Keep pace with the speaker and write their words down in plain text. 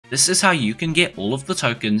This is how you can get all of the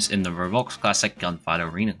tokens in the Roblox Classic Gunfight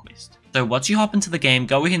Arena quest. So once you hop into the game,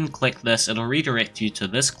 go ahead and click this, it'll redirect you to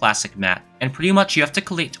this classic map, and pretty much you have to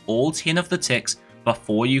collect all 10 of the ticks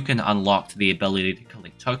before you can unlock the ability to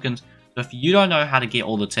collect tokens. So if you don't know how to get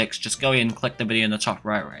all the ticks, just go ahead and click the video in the top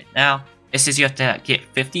right now. It says you have to get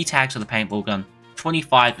 50 tags with a paintball gun,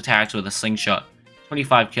 25 tags with a slingshot,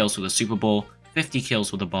 25 kills with a super ball, 50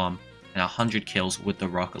 kills with a bomb, and 100 kills with the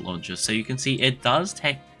rocket launcher. So you can see it does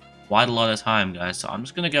take quite a lot of time, guys. So I'm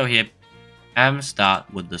just going to go here and start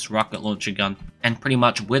with this rocket launcher gun. And pretty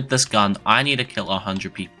much with this gun, I need to kill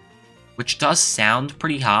 100 people. Which does sound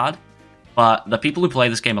pretty hard, but the people who play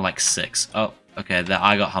this game are like 6. Oh, okay,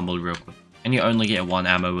 I got humbled real quick. And you only get 1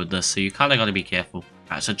 ammo with this, so you kind of got to be careful.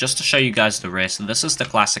 Alright, so just to show you guys the rest, this is the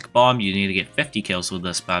classic bomb. You need to get 50 kills with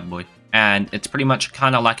this bad boy. And it's pretty much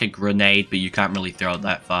kind of like a grenade, but you can't really throw it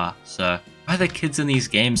that far. So why are the kids in these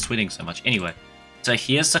games tweeting so much? Anyway, so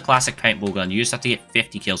here's the classic paintball gun. You just have to get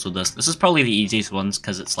 50 kills with this. This is probably the easiest ones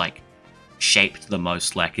because it's like shaped the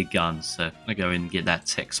most like a gun. So I'm gonna go in and get that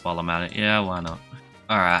ticks while I'm at it. Yeah, why not?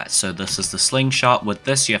 Alright, so this is the slingshot. With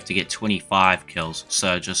this, you have to get 25 kills.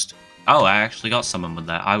 So just... Oh, I actually got someone with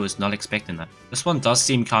that. I was not expecting that. This one does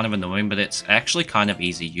seem kind of annoying, but it's actually kind of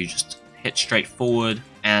easy. You just hit straight forward.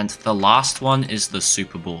 And the last one is the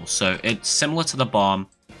super ball. So it's similar to the bomb.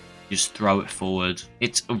 You just throw it forward.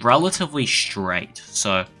 It's relatively straight.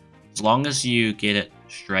 So as long as you get it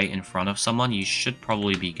straight in front of someone, you should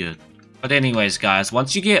probably be good. But anyways, guys,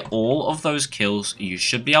 once you get all of those kills, you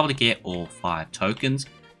should be able to get all 5 tokens.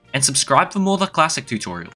 And subscribe for more of the classic tutorials.